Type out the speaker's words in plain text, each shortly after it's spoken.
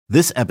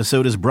This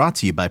episode is brought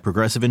to you by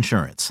Progressive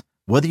Insurance.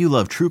 Whether you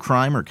love true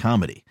crime or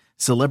comedy,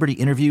 celebrity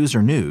interviews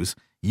or news,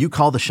 you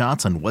call the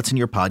shots on what's in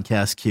your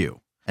podcast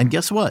queue. And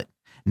guess what?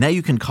 Now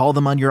you can call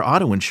them on your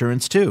auto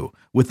insurance too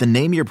with the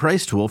Name Your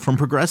Price tool from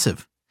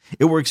Progressive.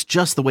 It works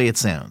just the way it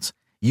sounds.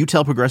 You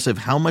tell Progressive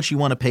how much you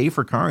want to pay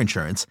for car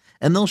insurance,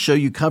 and they'll show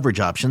you coverage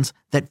options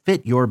that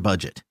fit your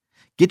budget.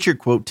 Get your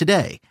quote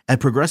today at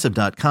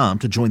Progressive.com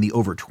to join the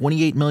over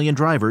 28 million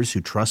drivers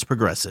who trust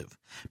Progressive.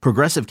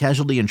 Progressive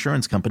Casualty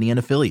Insurance Company and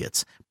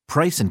Affiliates.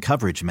 Price and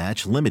coverage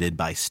match limited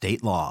by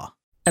state law.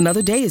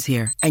 Another day is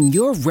here, and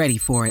you're ready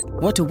for it.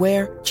 What to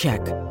wear?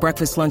 Check.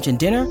 Breakfast, lunch, and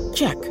dinner?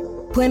 Check.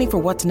 Planning for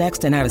what's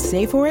next and how to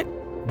save for it?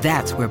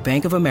 That's where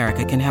Bank of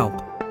America can help.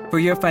 For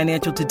your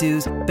financial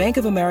to-dos, Bank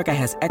of America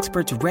has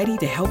experts ready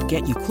to help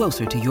get you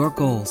closer to your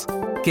goals.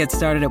 Get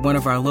started at one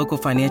of our local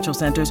financial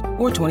centers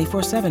or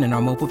 24/7 in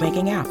our mobile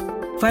banking app.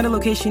 Find a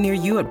location near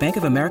you at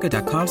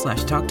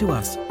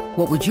bankofamerica.com/talktous.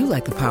 What would you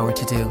like the power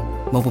to do?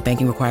 Mobile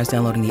banking requires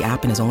downloading the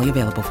app and is only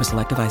available for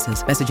select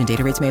devices. Message and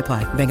data rates may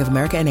apply. Bank of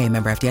America N.A.,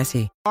 member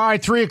FDIC. All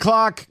right, 3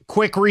 o'clock,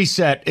 quick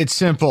reset. It's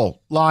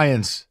simple.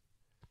 Lions.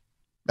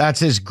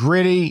 That's as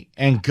gritty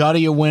and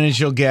gutty a win as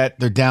you'll get.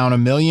 They're down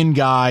 1 million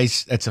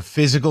guys. That's a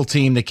physical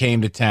team that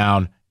came to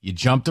town. You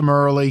jumped them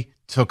early,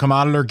 took them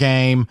out of their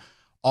game.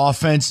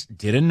 Offense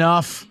did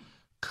enough.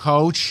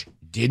 Coach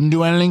didn't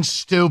do anything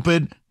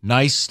stupid.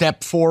 Nice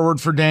step forward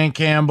for Dan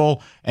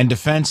Campbell. And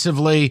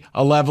defensively,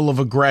 a level of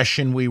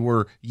aggression we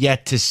were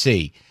yet to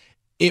see.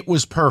 It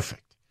was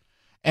perfect.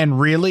 And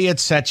really, it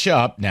sets you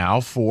up now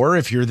for,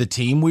 if you're the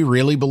team we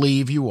really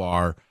believe you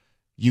are,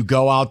 you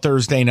go out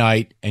Thursday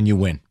night and you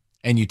win.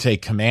 And you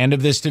take command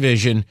of this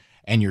division,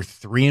 and you're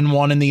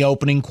 3-1 in the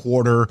opening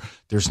quarter.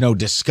 There's no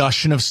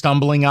discussion of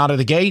stumbling out of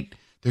the gate.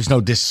 There's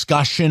no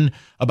discussion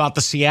about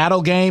the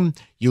Seattle game.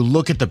 You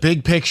look at the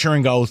big picture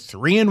and go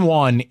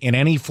 3-1 in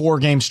any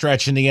 4-game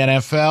stretch in the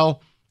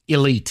NFL,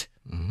 elite.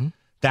 Mm-hmm.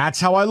 That's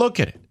how I look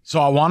at it.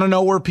 So I want to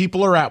know where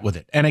people are at with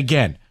it. And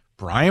again,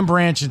 Brian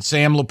Branch and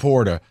Sam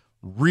Laporta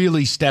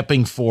really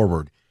stepping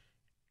forward.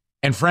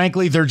 And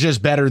frankly, they're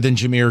just better than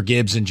Jahmyr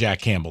Gibbs and Jack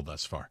Campbell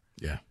thus far.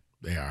 Yeah,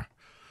 they are.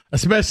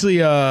 Especially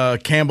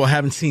Campbell.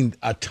 Haven't seen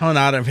a ton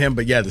out of him.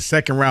 But, yeah, the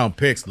second-round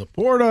picks.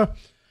 Laporta,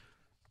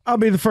 I'll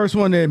be the first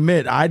one to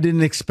admit I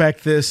didn't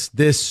expect this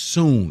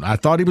soon. I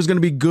thought he was going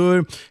to be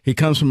good. He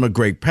comes from a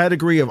great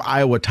pedigree of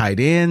Iowa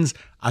tight ends.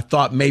 I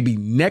thought maybe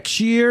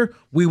next year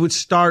we would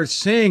start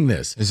seeing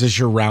this. Is this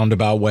your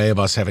roundabout way of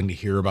us having to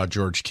hear about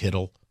George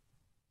Kittle?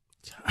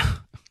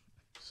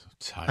 So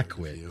tired I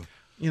quit. Of you.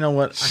 You know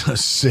what? So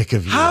sick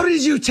of you. How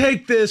did you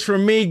take this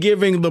from me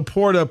giving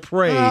Laporta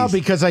praise? Well,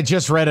 because I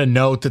just read a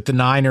note that the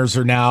Niners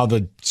are now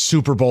the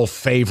Super Bowl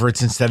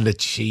favorites instead of the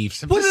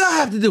Chiefs. What did I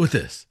have to do with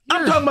this?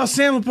 I'm talking about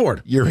Sam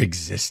Laporta. Your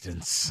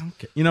existence.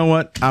 Okay. You know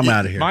what? I'm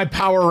out of here. My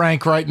power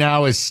rank right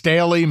now is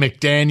Staley,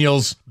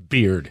 McDaniels,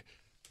 Beard.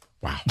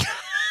 Wow.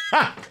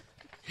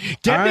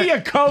 Get me a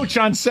coach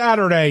on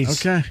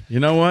Saturdays. Okay. You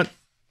know what?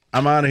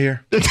 I'm out of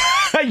here.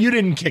 You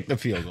didn't kick the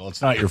field goal.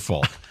 It's not your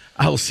fault.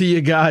 I'll see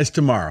you guys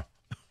tomorrow.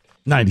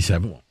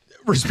 97-1.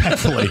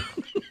 Respectfully.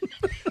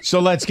 So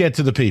let's get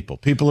to the people.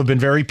 People have been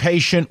very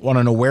patient, want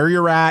to know where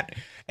you're at.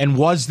 And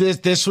was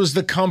this was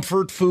the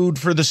comfort food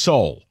for the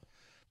soul.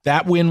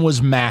 That win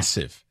was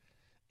massive.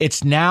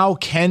 It's now,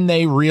 can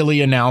they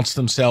really announce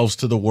themselves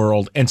to the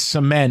world and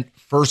cement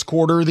first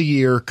quarter of the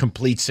year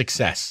complete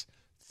success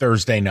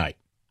Thursday night?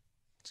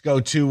 Let's go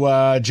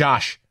to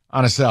Josh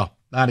on a cell,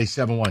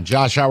 97.1.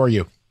 Josh, how are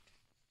you?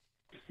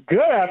 Good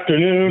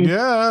afternoon.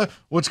 Yeah.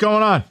 What's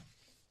going on?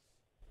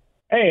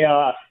 Hey,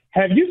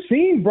 have you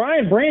seen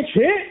Brian Branch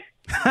hit?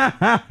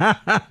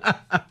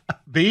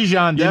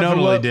 Bijan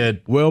definitely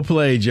did. Well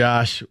played,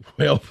 Josh.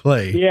 Well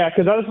played. Yeah,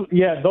 because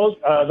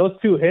those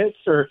two hits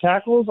or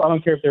tackles, I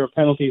don't care if they were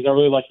penalties. I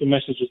really like the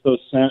messages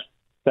those sent.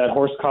 That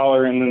horse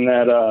collar and then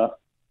that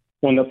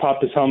one that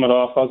popped his helmet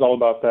off. I was all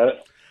about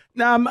that.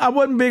 Now, I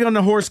wasn't big on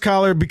the horse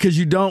collar because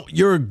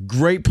you're a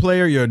great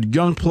player. You're a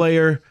young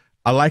player.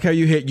 I like how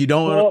you hit. You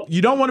don't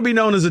want to be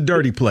known as a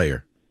dirty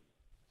player.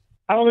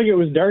 I don't think it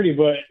was dirty,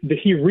 but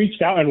he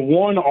reached out and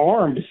one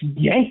arm just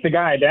yanked the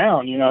guy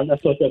down. You know,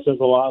 that's what that says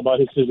a lot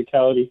about his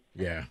physicality.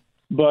 Yeah.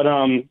 But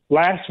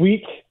last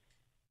week,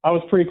 I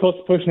was pretty close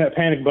to pushing that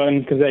panic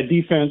button because that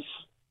defense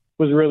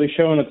was really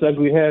showing its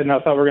ugly head, and I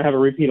thought we were going to have a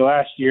repeat of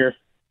last year.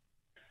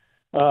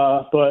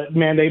 But,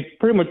 man, they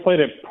pretty much played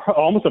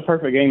almost a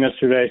perfect game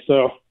yesterday.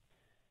 So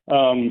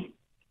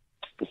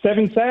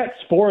 7 sacks,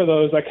 4 of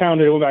those, I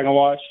counted, went back and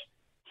watched.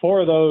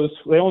 4 of those,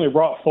 they only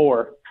brought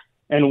 4.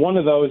 And one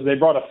of those, they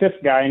brought a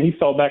 5th guy, and he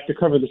fell back to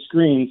cover the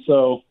screen.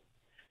 So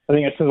I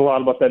think it says a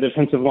lot about that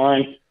defensive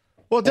line.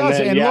 Well, it does.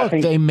 And look,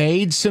 they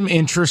made some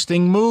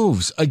interesting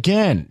moves.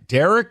 Again,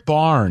 Derek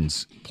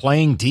Barnes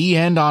playing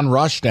D-end on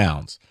rush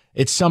downs.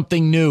 It's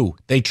something new.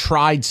 They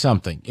tried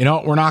something. You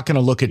know, we're not going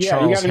to look at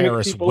Charles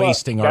Harris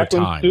wasting our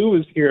time. When Sue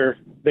was here,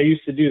 they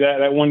used to do that.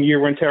 That one year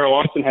when Terrell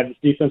Austin had this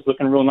defense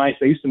looking real nice,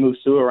 they used to move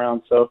Sue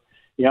around. So,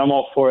 yeah, I'm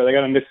all for it. They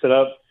got to mix it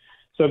up.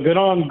 So good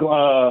on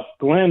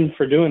Glenn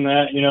for doing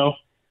that, you know.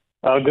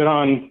 Good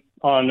on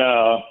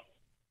on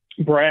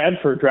Brad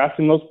for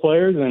drafting those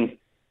players, and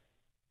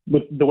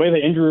with the way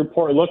the injury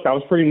report looked, I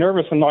was pretty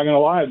nervous. I'm not going to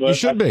lie, but You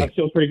should be. I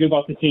feel pretty good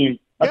about the team.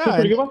 I feel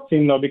pretty good about the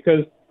team though,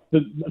 because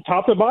the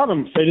top to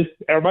bottom,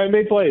 everybody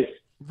made plays.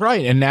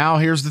 Right, and now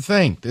here's the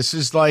thing. This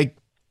is like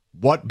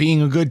what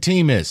being a good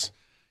team is.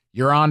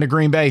 You're on to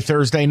Green Bay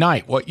Thursday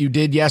night. What you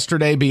did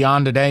yesterday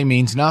beyond today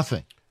means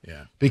nothing.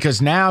 Yeah.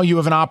 Because now you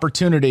have an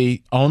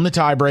opportunity, own the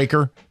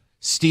tiebreaker,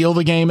 steal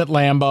the game at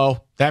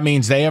Lambeau. That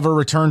means they have a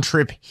return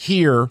trip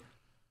here.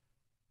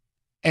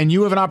 And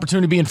you have an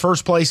opportunity to be in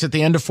first place at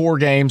the end of 4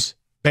 games.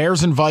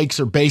 Bears and Vikes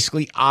are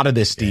basically out of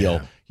this deal.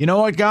 Yeah. You know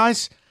what,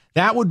 guys?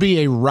 That would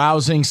be a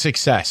rousing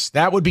success.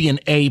 That would be an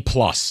A+.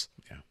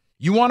 Yeah.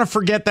 You want to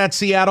forget that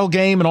Seattle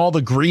game and all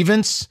the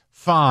grievance?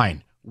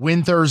 Fine.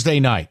 Win Thursday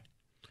night.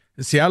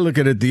 See, I look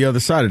at it the other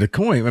side of the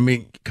coin. I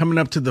mean, coming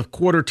up to the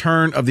quarter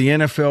turn of the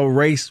NFL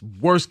race,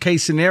 worst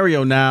case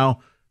scenario now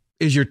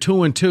is you're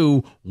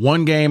 2-2,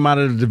 1 game out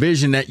of the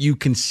division that you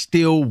can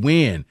still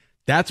win.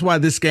 That's why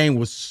this game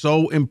was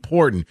so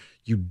important.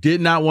 You did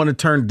not want to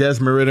turn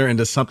Desmond Ridder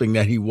into something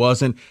that he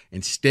wasn't.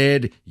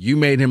 Instead, you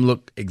made him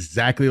look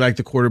exactly like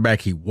the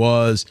quarterback he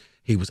was.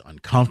 He was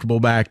uncomfortable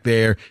back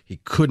there. He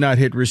could not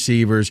hit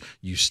receivers.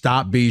 You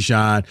stopped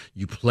Bijan.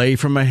 You played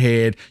from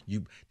ahead.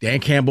 Dan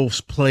Campbell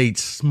played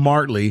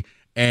smartly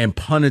and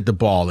punted the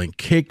ball and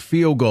kicked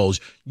field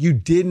goals. You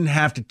didn't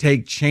have to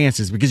take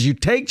chances, because you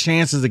take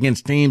chances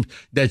against teams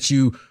that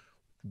you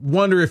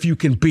wonder if you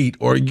can beat,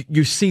 or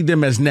you see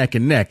them as neck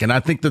and neck. And I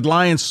think the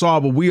Lions saw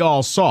what we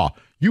all saw.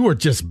 You were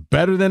just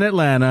better than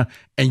Atlanta,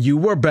 and you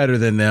were better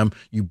than them.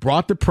 You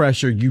brought the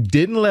pressure. You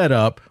didn't let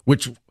up,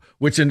 which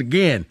and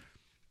again,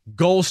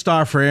 gold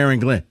star for Aaron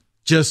Glenn.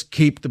 Just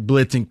keep the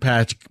blitzing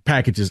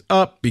packages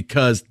up,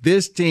 because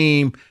this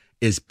team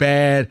is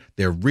bad.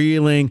 They're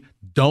reeling.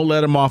 Don't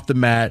let them off the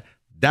mat.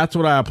 That's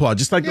what I applaud.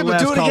 Just like the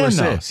last caller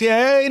said.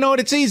 Yeah, you know what?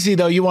 It's easy,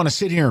 though. You want to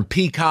sit here and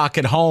peacock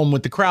at home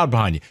with the crowd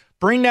behind you.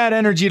 Bring that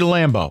energy to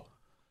Lambeau.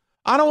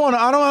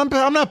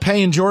 I'm not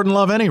paying Jordan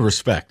Love any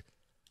respect.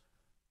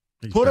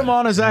 Put him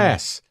on his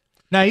ass.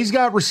 Now, he's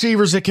got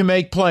receivers that can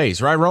make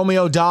plays, right?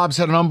 Romeo Doubs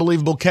had an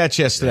unbelievable catch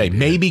yesterday. Yeah,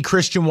 maybe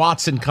Christian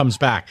Watson comes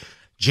back.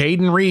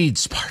 Jaden Reed,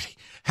 Sparty,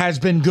 has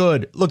been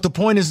good. Look, the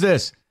point is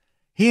this.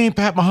 He ain't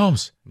Pat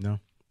Mahomes. No.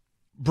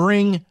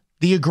 Bring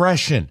the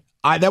aggression.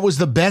 That was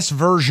the best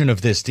version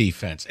of this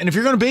defense. And if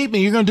you're going to beat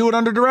me, you're going to do it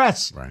under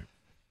duress. Right.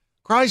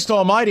 Christ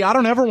almighty, I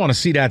don't ever want to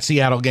see that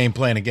Seattle game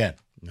plan again.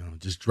 No,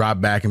 just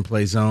drop back and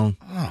play zone.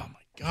 Oh, my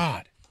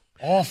God.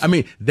 Awful. I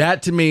mean,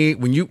 that to me,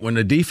 when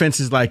the defense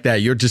is like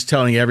that, you're just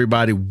telling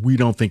everybody, we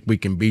don't think we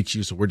can beat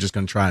you, so we're just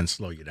going to try and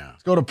slow you down.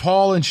 Let's go to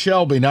Paul and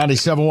Shelby,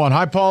 97.1.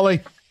 Hi,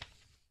 Paulie.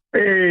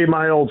 Hey,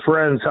 my old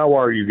friends. How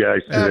are you guys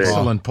today?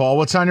 Excellent, Paul.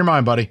 What's on your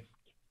mind, buddy?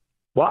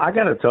 Well, I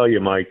got to tell you,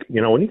 Mike,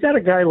 when you got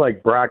a guy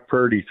like Brock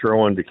Purdy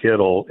throwing to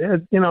Kittle,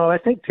 I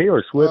think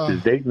Taylor Swift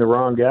is dating the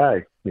wrong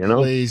guy.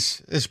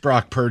 Please, this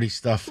Brock Purdy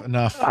stuff,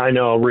 enough. I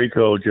know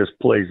Rico just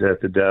plays that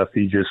to death.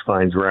 He just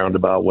finds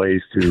roundabout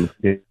ways to.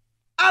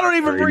 I don't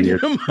even bring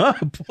him up.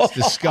 It's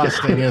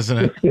disgusting, isn't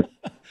it?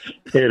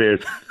 It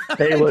is.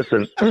 Hey,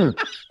 listen,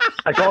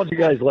 I called you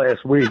guys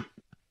last week.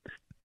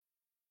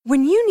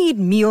 When you need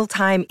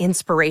mealtime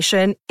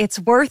inspiration, it's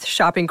worth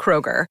shopping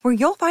Kroger, where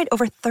you'll find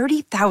over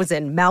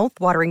 30,000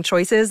 mouth-watering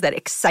choices that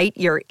excite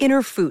your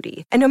inner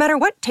foodie. And no matter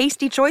what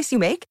tasty choice you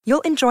make,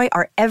 you'll enjoy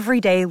our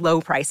everyday low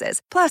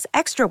prices, plus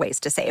extra ways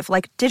to save,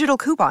 like digital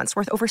coupons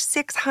worth over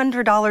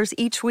 $600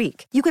 each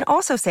week. You can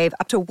also save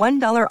up to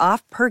 $1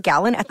 off per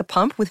gallon at the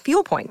pump with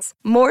fuel points.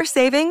 More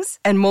savings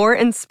and more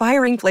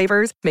inspiring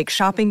flavors make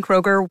shopping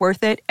Kroger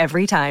worth it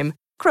every time.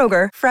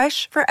 Kroger,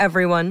 fresh for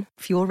everyone.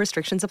 Fuel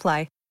restrictions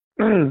apply.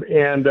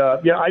 And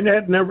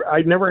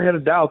I never had a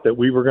doubt that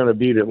we were going to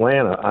beat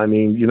Atlanta. I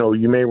mean,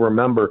 you may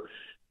remember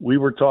we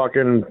were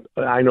talking.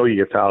 I know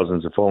you get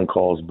thousands of phone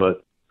calls,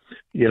 but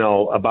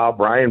about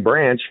Brian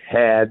Branch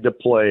had to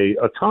play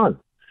a ton.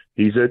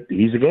 He's a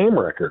game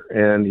wrecker,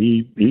 and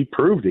he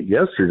proved it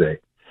yesterday.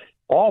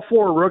 All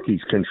 4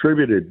 rookies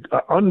contributed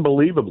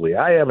unbelievably.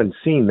 I haven't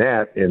seen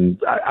that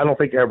I don't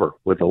think ever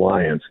with the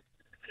Lions.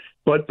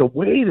 But the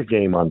way the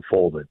game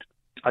unfolded,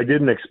 I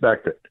didn't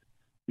expect it.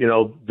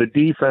 The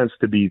defense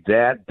to be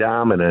that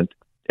dominant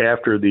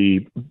after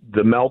the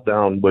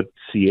meltdown with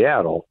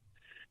Seattle.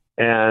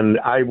 And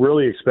I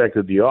really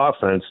expected the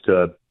offense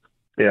to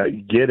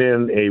get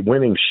in a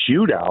winning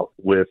shootout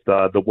with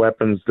the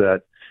weapons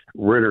that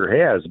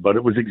Ridder has. But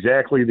it was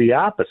exactly the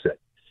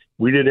opposite.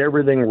 We did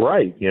everything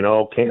right.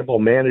 Campbell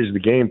managed the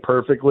game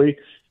perfectly.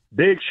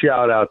 Big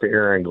shout out to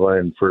Aaron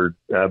Glenn for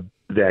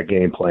that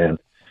game plan.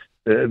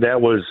 That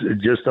was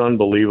just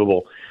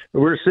unbelievable. We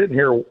were sitting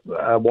here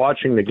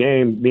watching the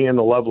game, me and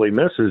the lovely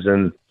missus,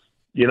 and,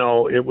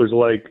 it was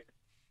like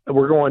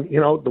we're going,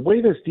 the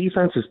way this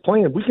defense is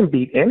playing, we can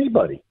beat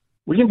anybody.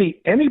 We can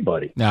beat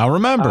anybody. Now,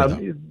 remember,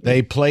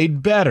 they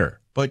played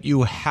better, but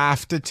you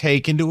have to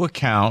take into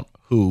account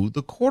who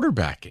the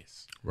quarterback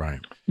is. Right.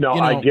 No,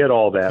 I get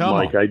all that,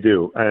 Mike. I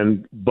do.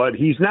 But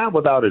he's not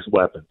without his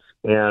weapons.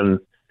 And,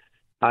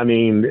 I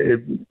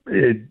mean,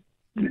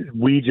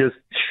 we just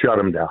shut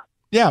them down.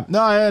 Yeah,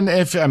 no, and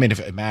if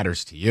it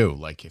matters to you,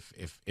 like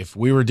if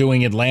we were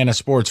doing Atlanta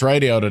sports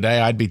radio today,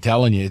 I'd be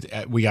telling you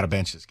we got to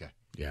bench this guy.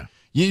 Yeah,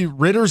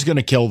 Ritter's going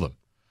to kill them.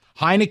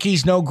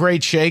 Heineke's no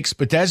great shakes,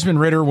 but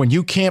Desmond Ridder, when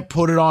you can't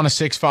put it on a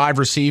 6'5"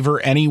 receiver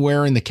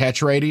anywhere in the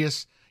catch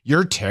radius,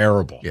 you're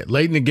terrible. Yeah,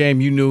 late in the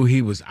game, you knew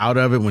he was out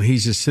of it when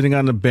he's just sitting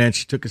on the bench.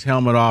 He took his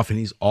helmet off and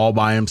he's all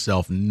by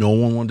himself. No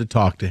one wanted to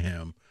talk to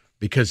him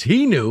because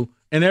he knew.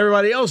 And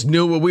everybody else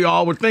knew what we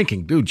all were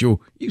thinking. Dude, you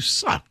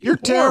suck. You're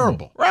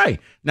terrible. Right.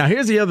 Now,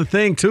 here's the other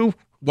thing, too,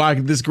 why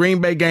this Green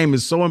Bay game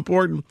is so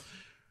important.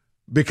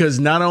 Because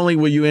not only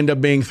will you end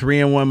up being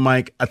 3-1,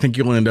 Mike, I think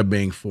you'll end up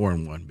being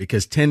 4-1.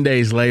 Because 10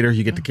 days later,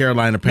 you get the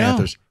Carolina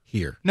Panthers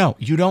here. No,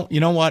 you don't. You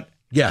know what?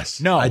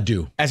 Yes, no, I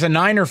do. As a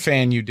Niner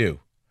fan, you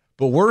do.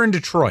 But we're in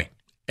Detroit.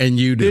 And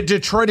you do.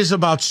 Detroit is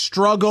about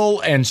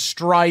struggle and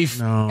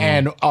strife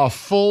and a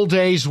full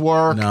day's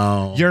work.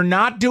 No. You're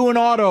not doing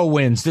auto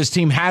wins. This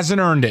team hasn't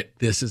earned it.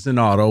 This is an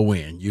auto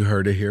win. You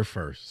heard it here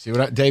first.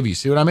 Dave, you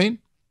see what I mean?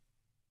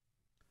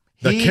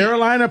 The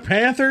Carolina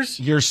Panthers?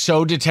 You're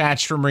so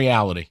detached from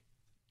reality.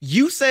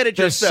 You said it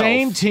yourself. The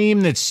same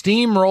team that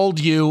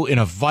steamrolled you in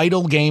a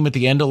vital game at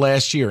the end of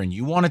last year, and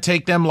you want to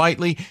take them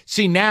lightly?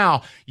 See,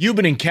 now you've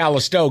been in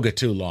Calistoga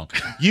too long.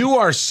 You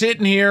are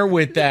sitting here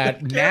with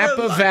that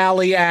Napa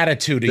Valley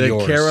attitude of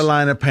yours. The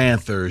Carolina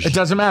Panthers. It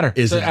doesn't matter.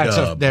 Is a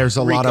dub. There's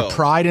a lot of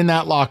pride in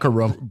that locker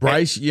room.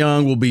 Bryce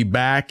Young will be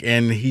back,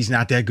 and he's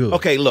not that good.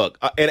 Okay, look,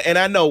 and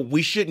I know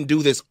we shouldn't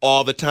do this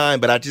all the time,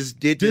 but I just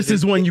did this. This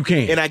is when you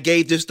can. And I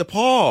gave this to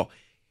Paul.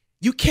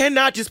 You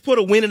cannot just put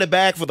a win in the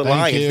bag for the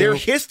Lions. Their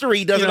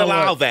history doesn't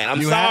allow that.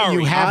 I'm sorry.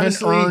 You haven't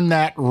Honestly, earned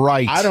that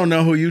right. I don't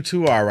know who you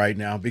two are right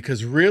now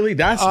because really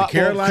that's the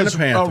Carolina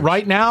Panthers.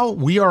 Right now,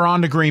 we are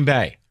on to Green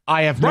Bay.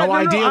 I have no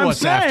idea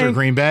what's after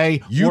Green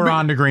Bay. We're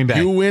on to Green Bay.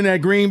 You win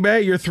at Green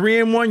Bay, you're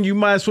 3-1. You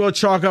might as well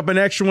chalk up an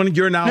extra one.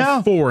 You're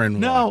now 4-1.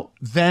 No,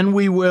 then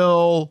we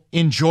will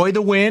enjoy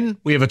the win.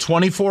 We have a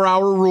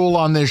 24-hour rule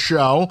on this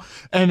show,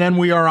 and then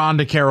we are on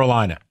to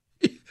Carolina.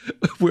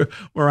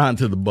 We're on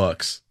to the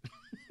Bucks.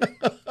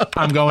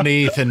 I'm going to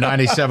Ethan,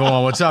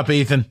 97.1. What's up,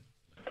 Ethan?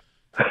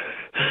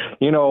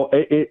 You know,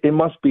 it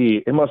must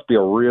be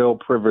a real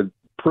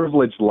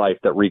privileged life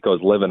that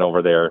Rico's living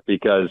over there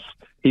because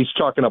he's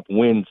chalking up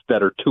wins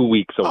that are 2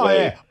 weeks away. Oh,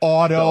 yeah.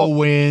 Auto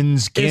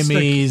wins,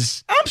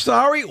 gimmies. I'm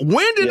sorry.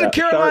 When did the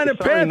Carolina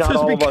Panthers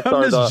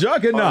become this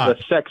juggernaut?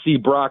 The sexy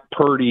Brock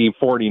Purdy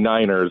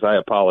 49ers. I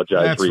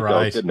apologize, That's Rico.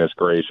 right. Goodness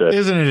gracious.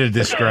 Isn't it a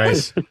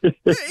disgrace?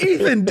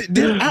 Ethan,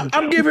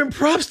 I'm giving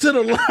props to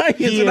the Lions,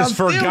 He and I'm has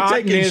still forgotten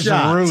taking his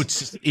shots.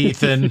 roots,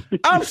 Ethan.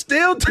 I'm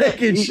still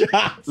taking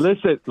shots.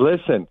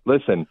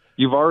 Listen.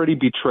 You've already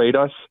betrayed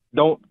us.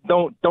 Don't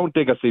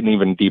dig us in an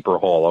even deeper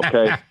hole,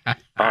 okay? All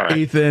right.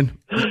 Ethan,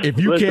 if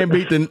you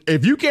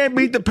can't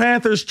beat the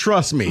Panthers,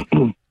 trust me.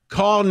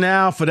 Call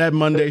now for that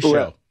Monday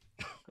show.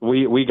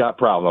 We got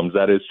problems.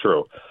 That is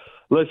true.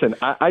 Listen,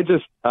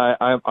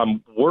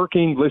 I'm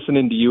working,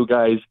 listening to you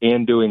guys,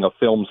 and doing a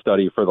film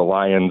study for the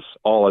Lions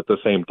all at the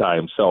same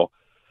time. So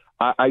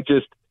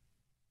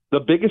the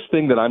biggest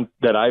thing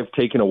that I've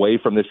taken away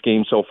from this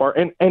game so far,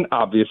 and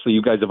obviously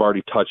you guys have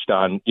already touched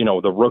on, you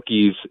know, the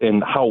rookies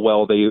and how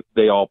well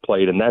they all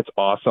played, and that's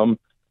awesome.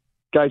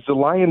 Guys, the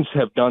Lions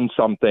have done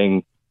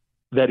something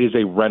that is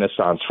a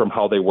renaissance from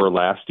how they were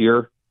last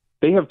year.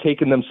 They have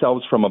taken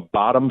themselves from a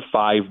bottom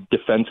 5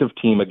 defensive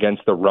team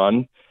against the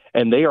run,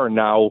 and they are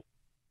now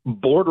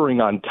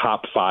bordering on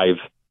top 5,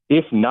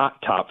 if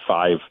not top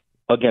 5,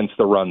 against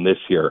the run this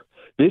year.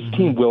 This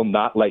team will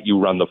not let you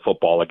run the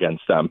football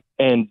against them.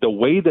 And the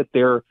way that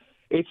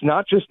it's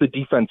not just the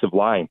defensive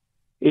line.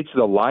 It's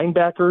the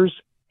linebackers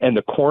and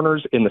the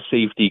corners and the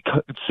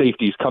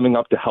safeties coming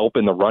up to help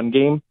in the run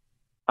game.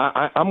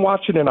 I'm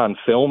watching it on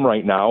film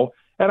right now,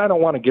 and I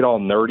don't want to get all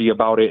nerdy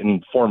about it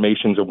and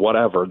formations or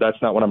whatever.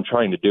 That's not what I'm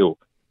trying to do.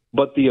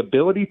 But the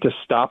ability to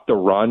stop the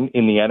run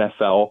in the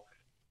NFL,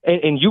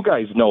 and you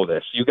guys know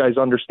this. You guys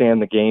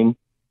understand the game.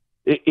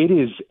 It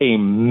is a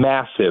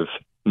massive,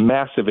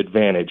 massive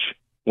advantage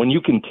when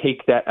you can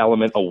take that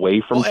element away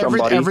from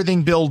somebody.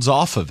 Everything builds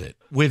off of it.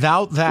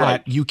 Without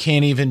that, you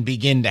can't even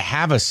begin to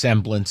have a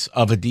semblance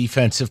of a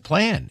defensive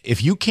plan.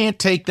 If you can't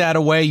take that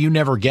away, you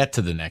never get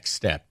to the next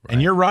step. Right.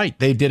 And you're right.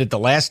 They did it the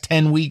last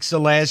 10 weeks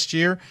of last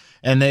year,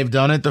 and they've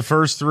done it the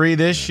first 3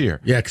 this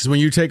year. Yeah, because when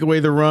you take away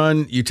the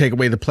run, you take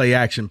away the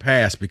play-action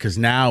pass because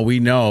now we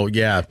know,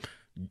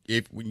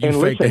 if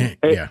you fake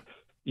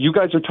you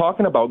guys are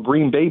talking about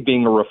Green Bay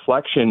being a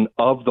reflection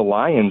of the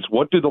Lions.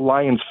 What do the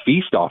Lions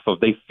feast off of?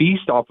 They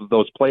feast off of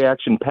those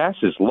play-action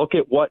passes. Look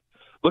at what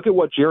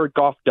Jared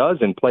Goff does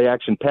in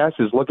play-action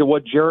passes. Look at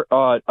what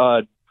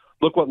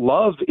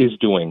Love is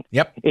doing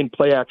in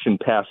play-action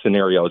pass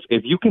scenarios.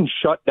 If you can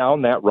shut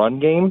down that run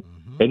game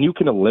and you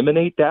can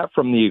eliminate that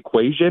from the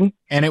equation,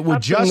 and it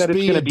would just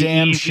be a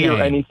damn shame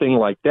or anything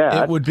like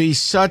that. It would be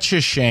such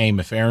a shame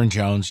if Aaron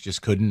Jones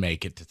just couldn't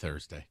make it to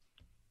Thursday.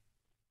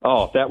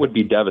 Oh, that would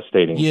be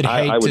devastating. You'd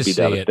hate I would to be see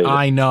devastated. it.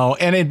 I know.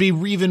 And it'd be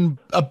even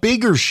a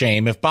bigger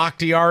shame if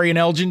Bakhtiari and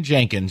Elgin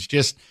Jenkins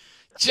just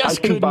Just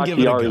I think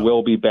Bakhtiari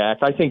will be back.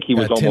 I think he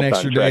was almost 10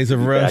 extra on track days to of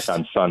be rest. back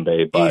on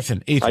Sunday. But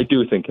Ethan, I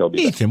do think he'll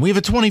be Ethan, back. we have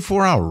a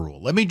 24-hour rule.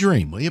 Let me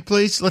dream, will you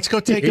please? Let's go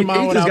take him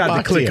out. He's got Bakhtiari.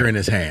 the clicker in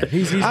his hand.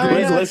 He's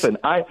Listen,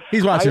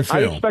 he's watching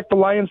film. I expect the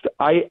Lions.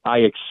 I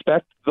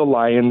expect the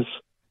Lions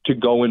to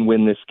go and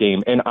win this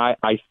game, and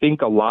I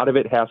think a lot of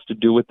it has to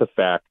do with the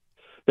fact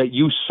that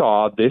you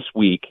saw this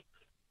week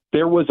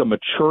there was a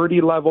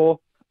maturity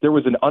level. There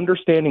was an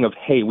understanding of,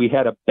 hey, we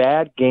had a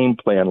bad game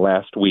plan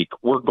last week.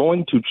 We're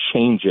going to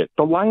change it.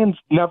 The Lions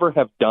never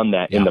have done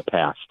that in the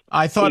past.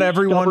 I thought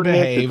everyone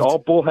behaved. It's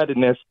all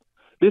bullheadedness.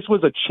 This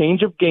was a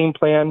change of game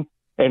plan,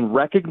 and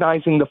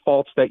recognizing the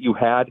faults that you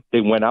had,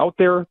 they went out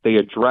there, they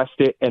addressed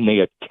it, and they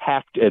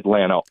attacked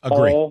Atlanta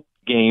all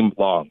game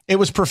long. It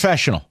was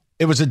professional.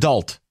 It was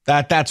adult.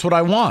 That's what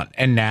I want.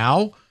 And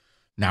now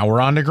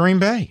we're on to Green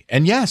Bay.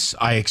 And yes,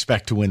 I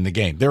expect to win the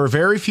game. There are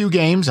very few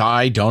games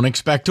I don't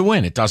expect to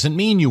win. It doesn't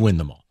mean you win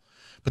them all.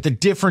 But the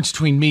difference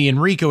between me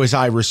and Rico is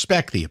I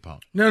respect the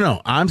opponent.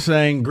 No. I'm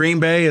saying Green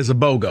Bay is a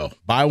BOGO.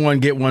 Buy one,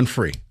 get one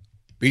free.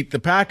 Beat the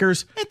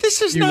Packers. And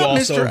this is not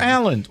Mr.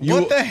 Allen.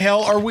 What the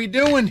hell are we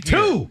doing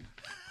here?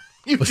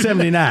 2. For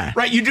 79.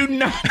 Right, you do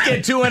not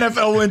get 2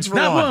 NFL wins for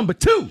Not one, but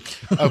 2.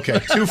 Okay,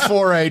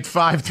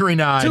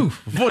 248-539. 2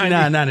 for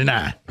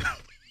 $49.99.